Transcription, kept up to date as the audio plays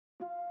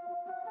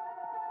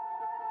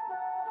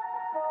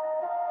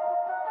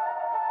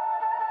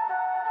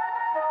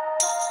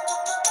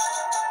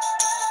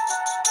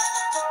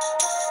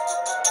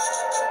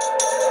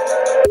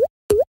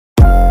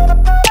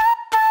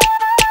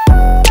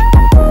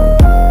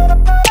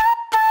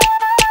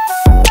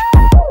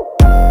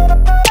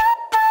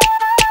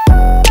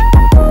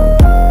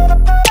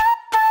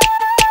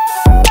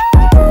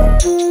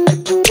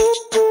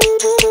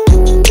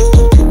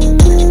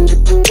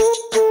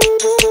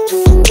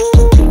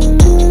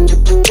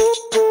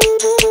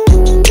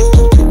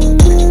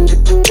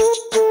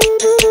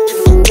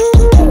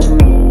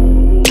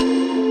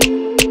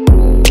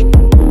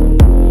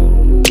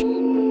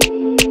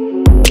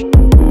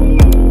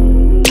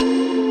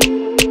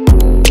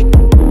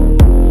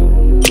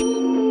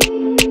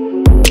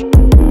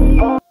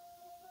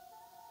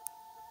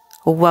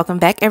Welcome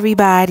back,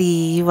 everybody.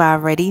 You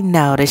already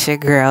know that your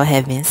girl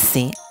Heaven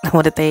Sent. I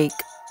want to thank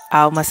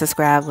all my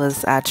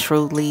subscribers. I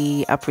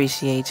truly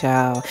appreciate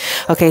y'all.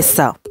 Okay,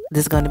 so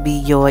this is going to be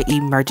your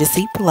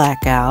emergency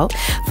blackout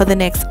for the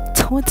next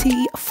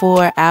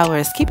 24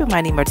 hours. Keep in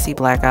mind, emergency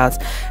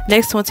blackouts.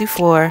 Next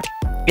 24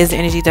 is the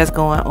energy that's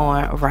going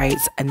on right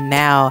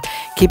now.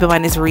 Keep in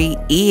mind, this read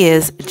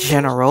is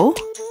general,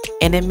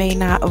 and it may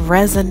not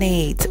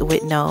resonate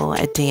with no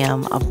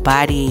damn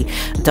body.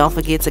 Don't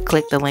forget to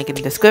click the link in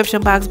the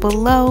description box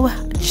below.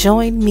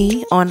 Join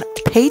me on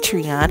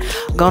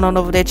Patreon. Going on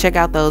over there, check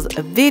out those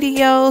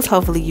videos.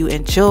 Hopefully you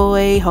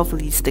enjoy.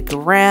 Hopefully you stick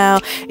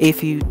around.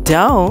 If you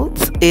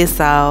don't, it's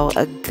all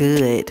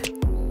good.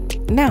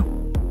 Now,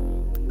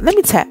 let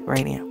me tap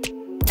right now,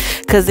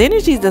 because the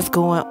energy that's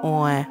going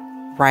on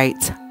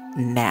right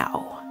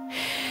now,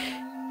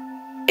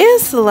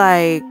 it's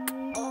like,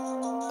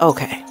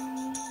 okay.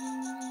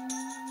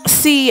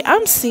 See,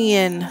 I'm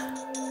seeing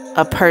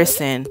a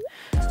person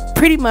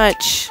pretty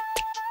much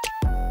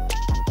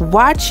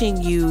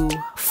watching you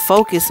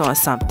focus on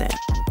something.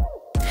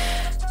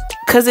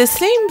 Because it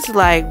seems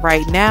like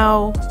right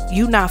now,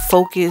 you not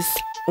focused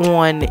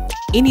on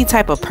any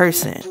type of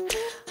person.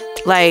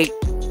 Like,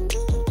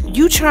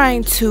 you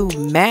trying to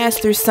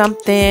master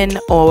something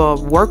or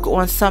work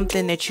on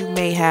something that you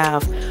may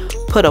have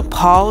put a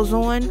pause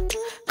on.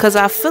 Because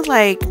I feel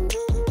like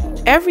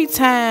every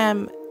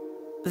time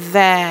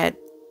that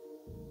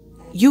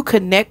you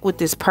connect with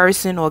this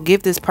person or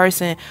give this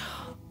person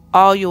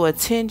all your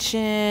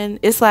attention,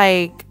 it's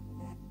like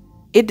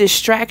it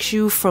distracts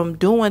you from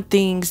doing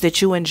things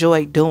that you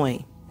enjoy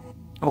doing.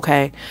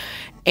 Okay.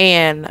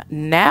 And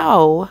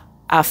now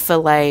I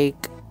feel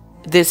like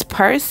this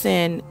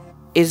person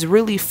is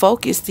really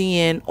focused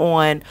in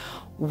on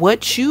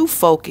what you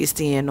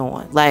focused in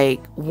on,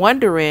 like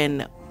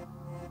wondering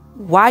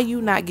why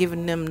you not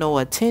giving them no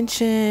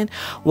attention,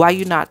 why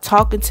you not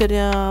talking to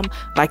them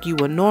like you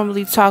would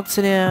normally talk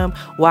to them,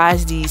 why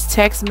is these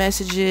text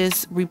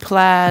messages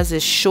replies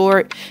is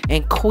short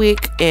and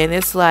quick, and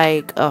it's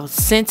like a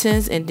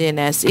sentence and then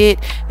that's it.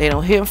 They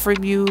don't hear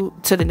from you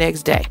to the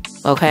next day.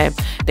 Okay,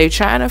 they're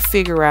trying to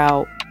figure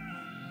out,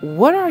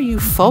 what are you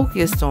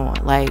focused on?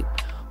 Like,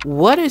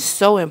 what is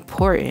so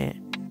important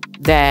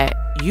that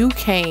you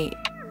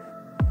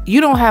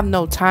don't have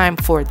no time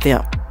for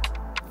them?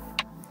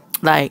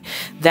 Like,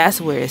 that's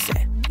where it's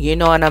at. You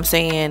know what I'm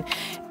saying?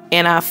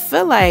 And I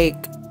feel like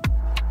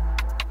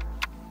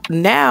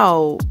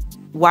now,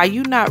 while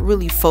you're not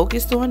really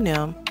focused on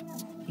them,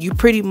 you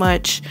pretty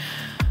much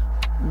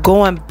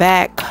going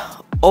back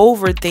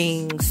over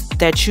things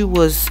that you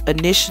was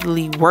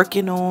initially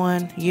working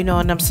on. You know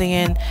what I'm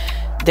saying?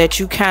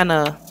 That you kind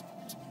of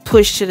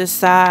push to the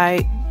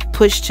side,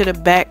 push to the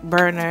back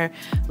burner.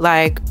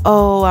 Like,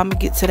 oh, I'm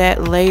gonna get to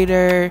that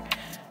later.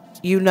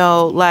 You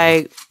know,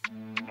 like,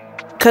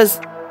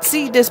 because,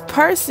 see, this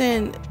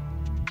person,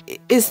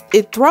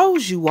 it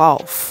throws you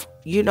off.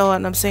 You know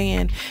what I'm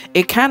saying?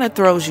 It kind of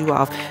throws you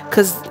off.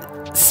 Because,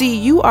 see,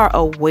 you are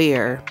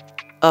aware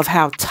of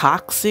how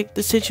toxic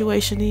the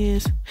situation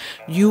is.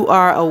 You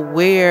are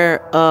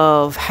aware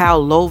of how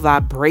low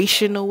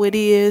vibrational it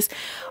is.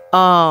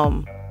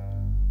 You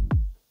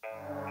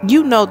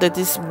know that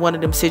this is one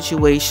of them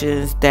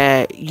situations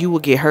that you will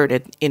get hurt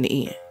in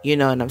the end. You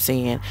know what I'm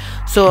saying?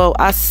 So,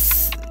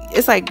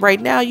 it's like right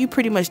now you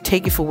pretty much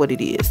take it for what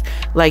it is.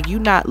 Like, you're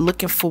not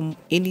looking for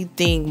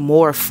anything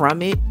more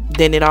from it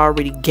than it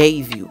already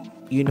gave you.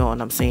 You know what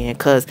I'm saying?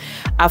 Because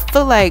I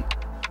feel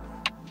like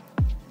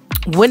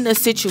when the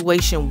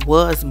situation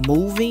was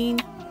moving,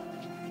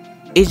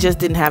 it just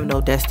didn't have no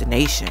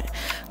destination.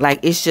 Like,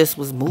 it just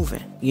was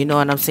moving. You know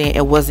what I'm saying?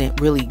 It wasn't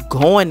really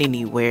going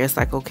anywhere. It's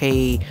like,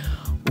 okay,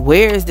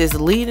 where is this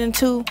leading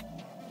to?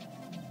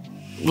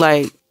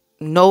 Like,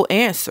 no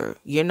answer.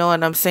 You know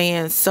what I'm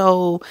saying?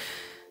 So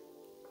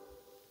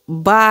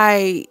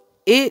by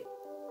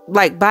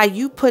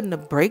you putting the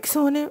brakes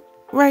on it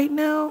right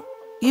now,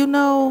 you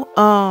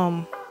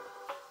know,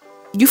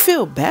 you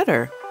feel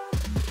better.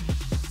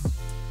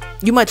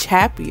 You're much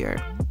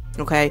happier.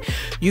 Okay,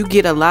 you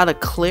get a lot of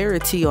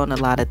clarity on a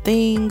lot of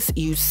things.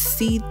 You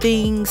see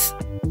things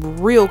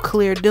real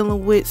clear,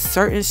 dealing with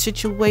certain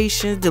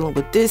situations, dealing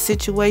with this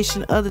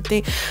situation, other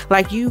thing.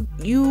 Like, you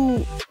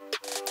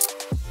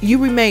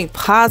remain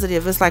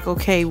positive. It's like,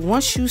 okay,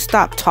 once you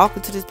stop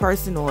talking to this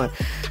person or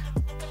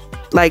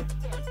like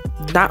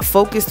not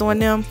focused on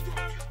them,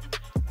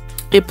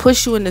 it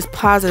puts you in this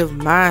positive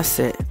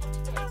mindset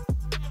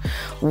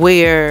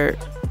where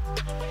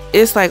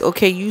it's like,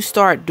 okay, you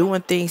start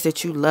doing things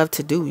that you love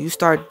to do. You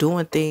start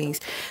doing things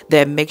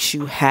that makes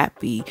you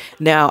happy.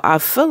 Now, I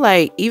feel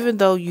like even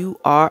though you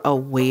are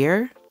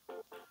aware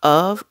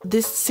of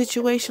this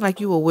situation, like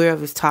you aware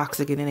of it's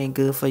toxic and it ain't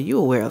good for you,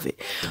 aware of it,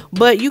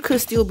 but you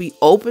could still be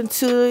open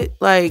to it.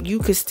 Like, you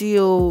could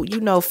still, you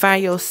know,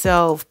 find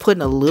yourself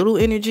putting a little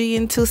energy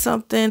into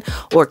something,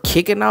 or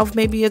kicking off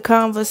maybe a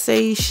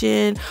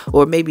conversation,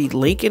 or maybe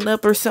linking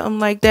up or something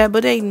like that.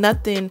 But ain't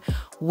nothing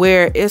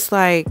where it's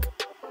like,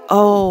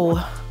 oh,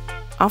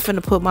 I'm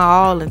finna put my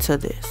all into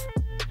this.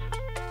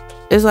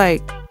 It's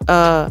like,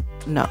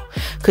 no,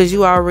 because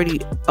you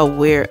already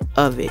aware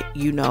of it.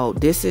 You know,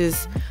 this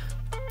is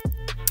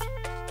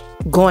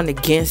going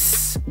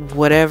against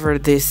whatever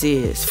this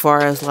is,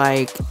 far as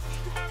like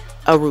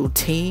a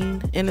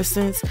routine, in a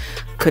sense,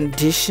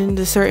 conditioned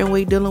a certain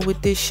way dealing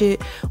with this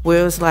shit,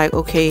 where it's like,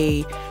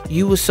 okay,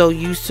 you were so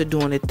used to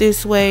doing it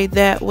this way,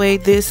 that way,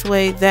 this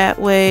way,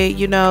 that way,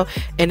 you know,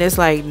 and it's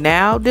like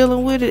now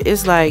dealing with it,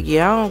 it's like,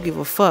 yeah, I don't give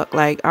a fuck.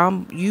 Like,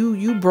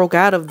 you broke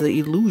out of the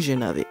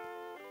illusion of it.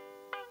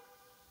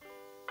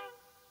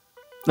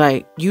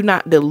 Like, you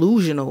not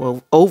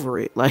delusional over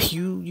it. Like,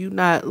 you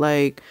not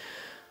like,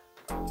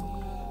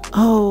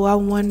 oh, I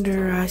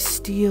wonder, I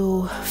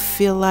still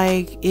feel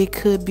like it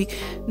could be.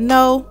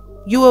 No,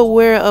 you're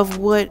aware of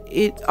what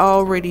it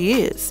already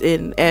is.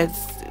 And as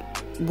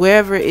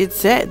wherever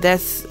it's at,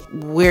 that's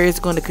where it's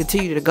going to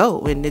continue to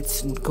go. And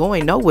it's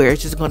going nowhere.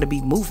 It's just going to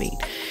be moving.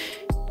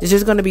 It's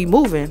just going to be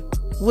moving.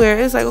 Where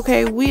it's like,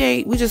 okay,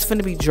 we just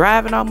finna be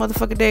driving all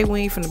motherfucking day.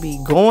 We ain't finna be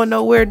going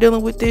nowhere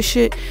dealing with this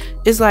shit.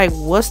 It's like,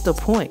 what's the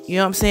point? You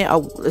know what I'm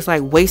saying? It's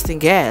like wasting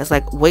gas,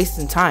 like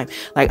wasting time.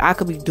 Like, I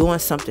could be doing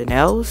something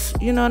else.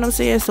 You know what I'm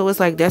saying? So it's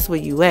like, that's where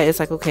you at.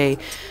 It's like, okay,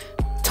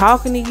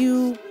 talking to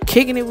you,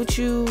 kicking it with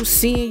you,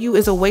 seeing you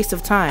is a waste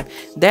of time.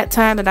 That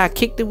time that I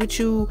kicked it with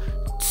you,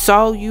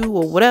 saw you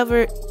or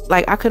whatever,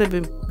 like, I could have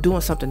been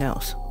doing something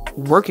else,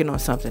 working on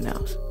something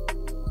else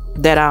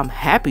that I'm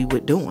happy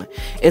with doing.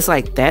 It's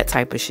like that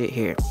type of shit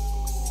here.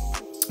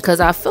 Because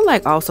I feel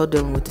like also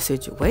dealing with the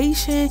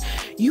situation,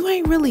 you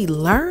ain't really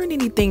learned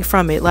anything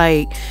from it.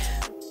 Like,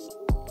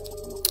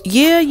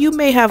 yeah, you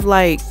may have,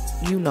 like,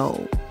 you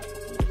know,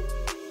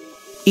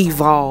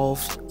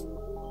 evolved.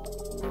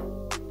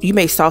 You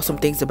may saw some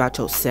things about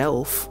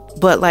yourself.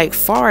 But like,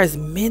 far as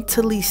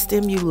mentally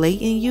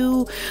stimulating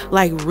you,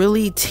 like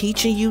really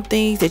teaching you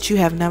things that you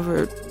have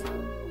never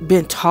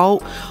been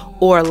taught,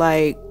 or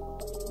like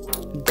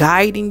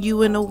guiding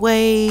you in a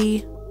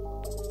way,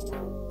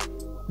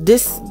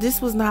 this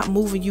was not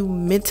moving you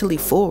mentally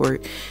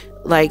forward.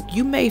 Like,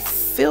 you may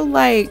feel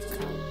like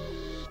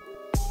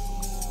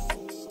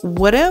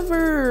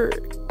whatever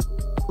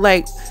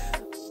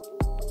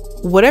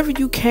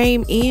you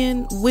came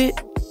in with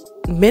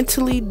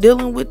mentally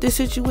dealing with the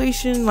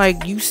situation,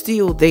 like, you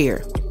still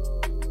there.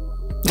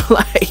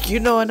 Like, you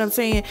know what I'm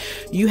saying?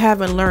 You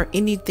haven't learned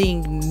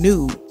anything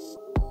new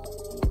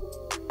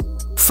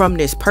from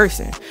this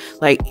person.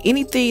 Like,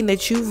 anything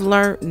that you've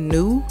learned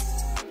new,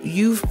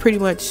 you've pretty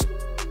much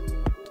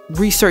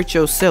researched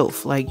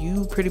yourself. Like,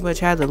 you pretty much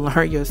had to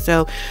learn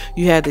yourself.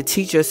 You had to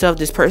teach yourself.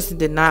 This person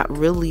did not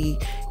really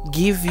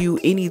give you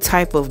any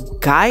type of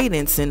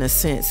guidance, in a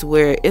sense,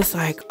 where it's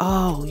like,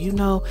 oh, you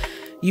know,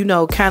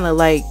 kind of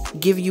like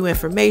give you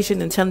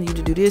information and telling you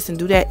to do this and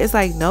do that. It's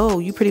like, no,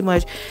 you pretty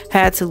much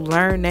had to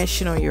learn that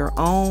shit on your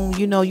own.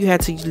 You know, you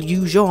had to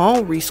use your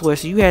own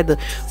resources. You had to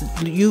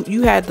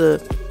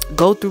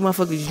go through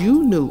motherfuckers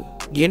you knew.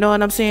 You know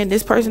what I'm saying?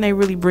 This person ain't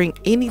really bring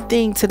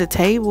anything to the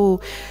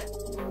table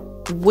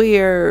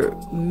where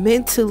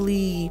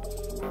mentally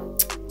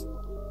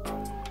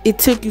it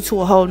took you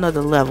to a whole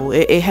nother level.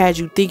 It had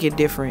you thinking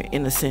different,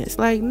 in a sense.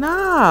 Like,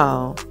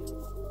 no,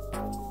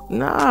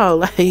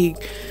 like,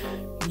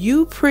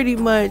 you pretty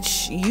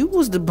much, you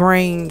was the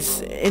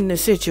brains in the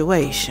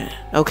situation.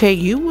 Okay,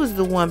 you was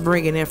the one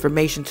bringing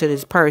information to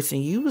this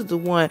person. You was the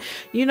one,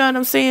 you know what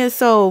I'm saying?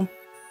 So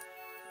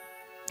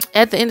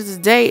at the end of the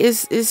day,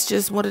 it's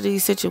just one of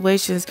these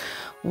situations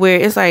where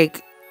it's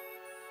like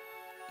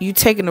you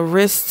taking a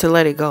risk to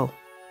let it go.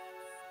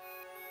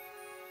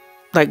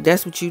 Like,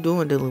 that's what you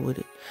doing dealing with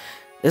it.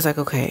 It's like,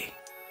 okay,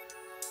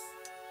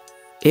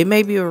 it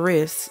may be a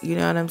risk, you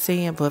know what I'm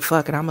saying? But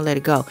fuck it, I'm gonna let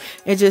it go.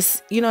 And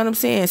just, you know what I'm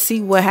saying?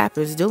 See what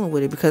happens dealing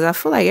with it. Because I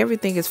feel like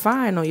everything is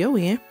fine on your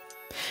end.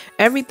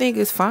 Everything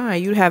is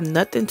fine. You have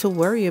nothing to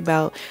worry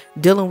about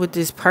dealing with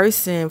this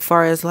person,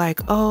 far as like,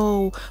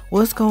 oh,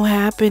 what's gonna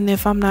happen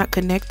if I'm not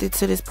connected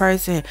to this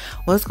person?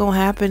 What's gonna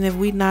happen if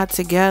we not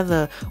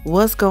together?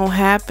 What's gonna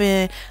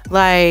happen?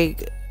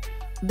 Like,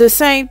 the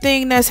same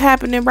thing that's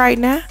happening right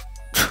now.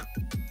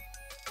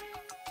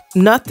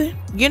 Nothing.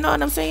 You know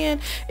what I'm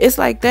saying? It's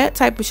like that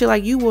type of shit.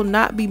 Like, you will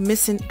not be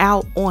missing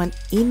out on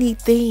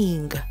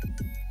anything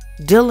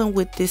dealing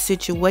with this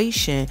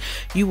situation.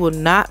 You will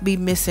not be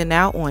missing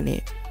out on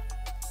it.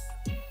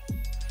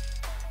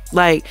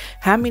 Like,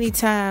 how many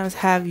times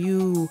have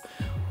you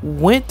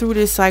went through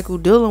this cycle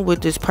dealing with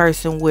this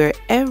person where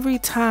every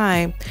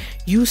time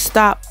you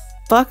stop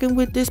fucking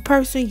with this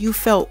person, you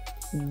felt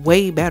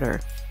way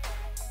better?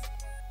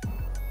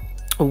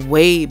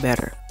 Way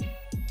better.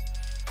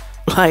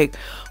 Like,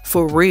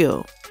 for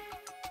real.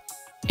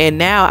 And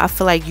now I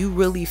feel like you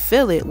really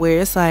feel it, where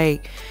it's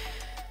like,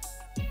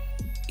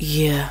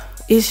 yeah,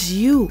 it's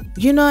you.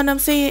 You know what I'm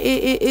saying?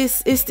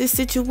 It's this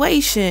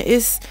situation.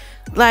 It's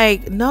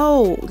like,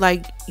 no,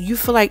 like, you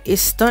feel like it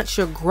stunts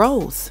your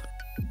growth,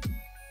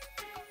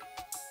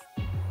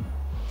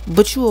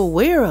 but you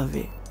aware of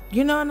it.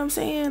 You know what I'm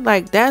saying?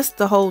 Like, that's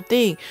the whole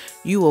thing.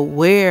 You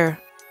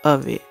aware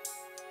of it.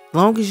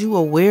 Long as you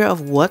aware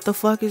of what the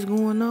fuck is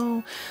going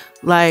on,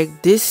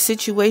 like, this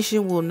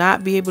situation will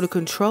not be able to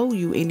control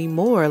you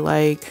anymore.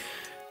 Like,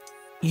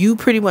 you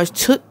pretty much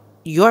took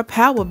your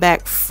power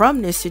back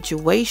from this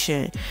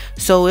situation.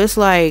 So it's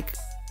like,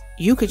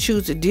 you could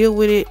choose to deal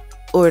with it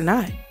or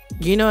not.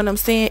 You know what I'm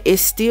saying?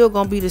 It's still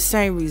gonna be the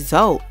same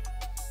result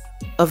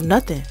of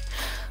nothing.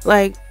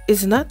 Like,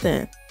 it's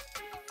nothing.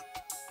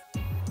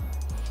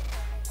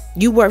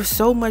 You worth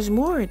so much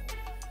more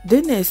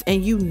than this,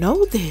 and you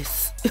know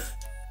this.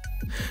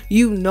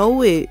 You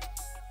know it.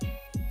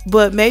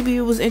 But maybe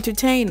it was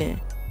entertaining.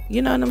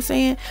 You know what I'm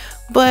saying?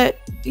 But,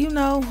 you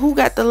know, who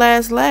got the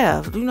last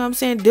laugh? You know what I'm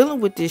saying? Dealing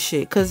with this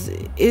shit. Because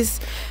it's,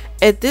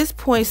 at this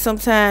point,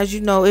 sometimes,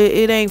 you know,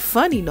 it ain't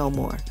funny no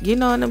more. You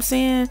know what I'm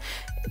saying?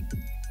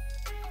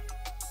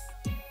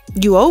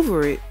 You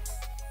over it.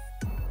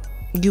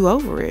 You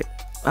over it,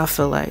 I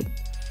feel like.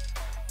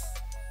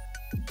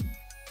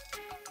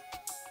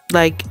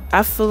 Like,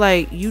 I feel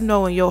like, you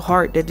know, in your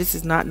heart that this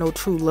is not no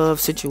true love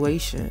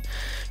situation.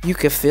 You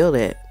can feel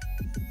that.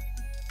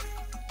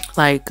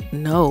 Like,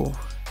 no.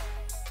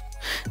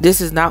 This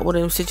is not one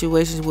of them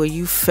situations where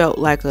you felt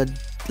like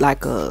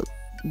a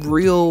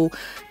real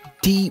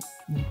deep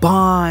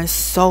bond,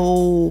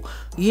 soul.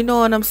 You know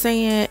what I'm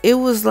saying? It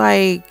was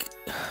like,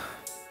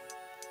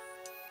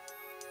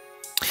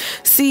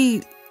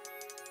 see,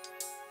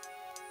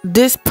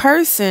 this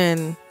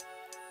person,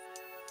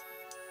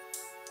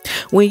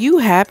 when you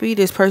happy,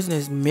 this person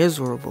is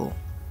miserable.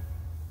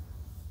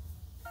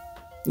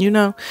 You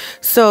know?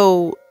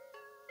 So,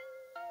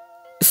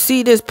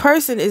 see, this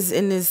person is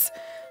in this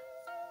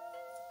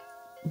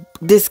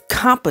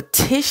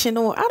competition,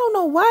 or I don't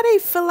know why they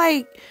feel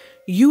like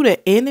you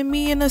the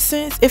enemy in a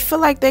sense. It feel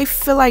like they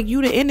feel like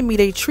you the enemy.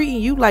 They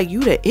treating you like you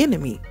the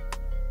enemy.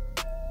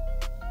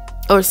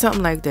 Or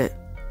something like that.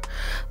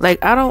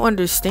 Like, I don't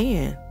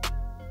understand.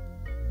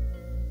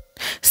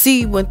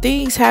 See, when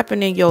things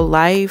happen in your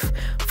life,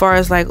 far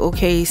as like,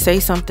 okay, say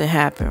something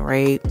happened,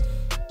 right?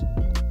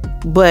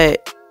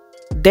 But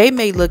they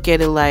may look at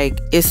it like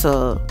it's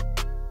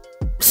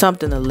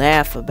something to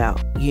laugh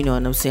about. You know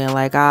what I'm saying?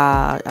 Like,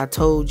 I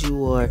told you,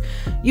 or,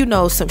 you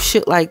know, some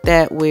shit like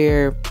that,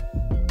 where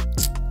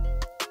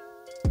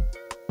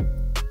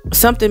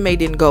something may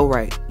didn't go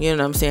right. You know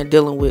what I'm saying?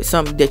 Dealing with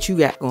something that you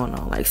got going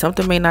on. Like,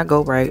 something may not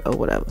go right or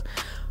whatever.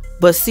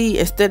 But see,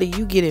 instead of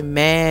you getting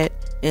mad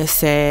and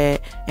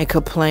sad and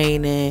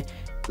complaining,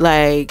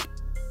 like,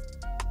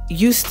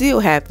 you still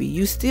happy,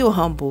 you still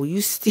humble,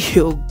 you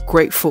still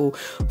grateful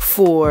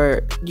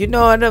for, you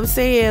know what I'm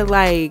saying?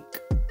 Like,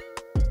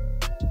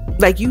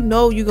 you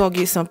know, you're gonna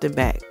get something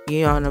back.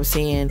 You know what I'm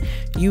saying?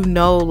 You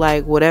know,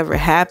 like, whatever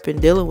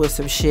happened, dealing with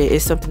some shit,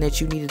 is something that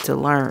you needed to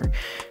learn,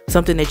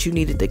 something that you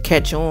needed to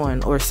catch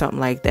on, or something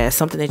like that,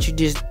 something that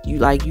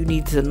you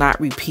need to not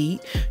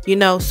repeat, you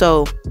know.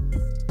 So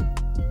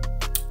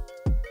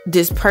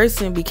this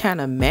person be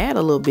kind of mad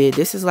a little bit.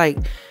 This is like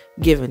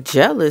giving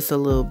jealous a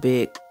little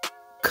bit,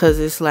 because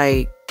it's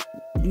like,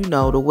 you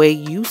know, the way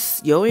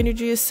your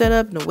energy is set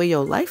up and the way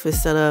your life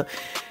is set up,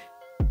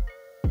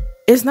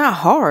 it's not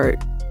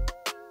hard.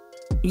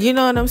 You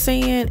know what I'm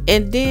saying?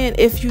 And then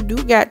if you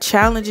do got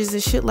challenges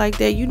and shit like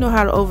that, you know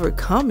how to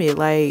overcome it.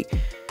 Like,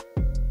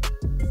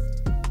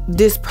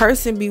 this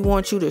person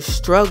want you to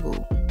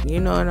struggle.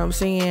 You know what I'm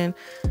saying?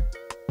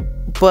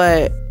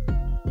 But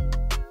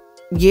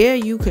yeah,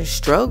 you can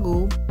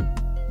struggle,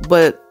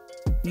 but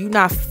you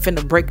not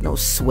finna break no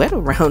sweat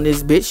around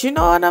this bitch. You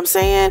know what I'm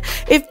saying?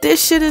 If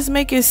this shit is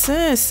making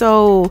sense.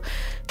 So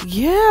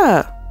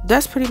yeah,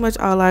 that's pretty much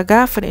all I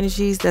got for the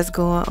energies that's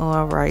going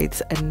on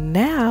right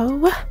now.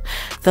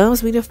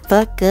 Thumbs me the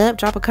fuck up.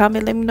 Drop a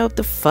comment. Let me know what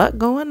the fuck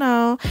going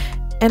on.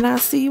 And I'll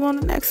see you on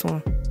the next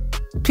one.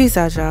 Peace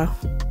out, y'all.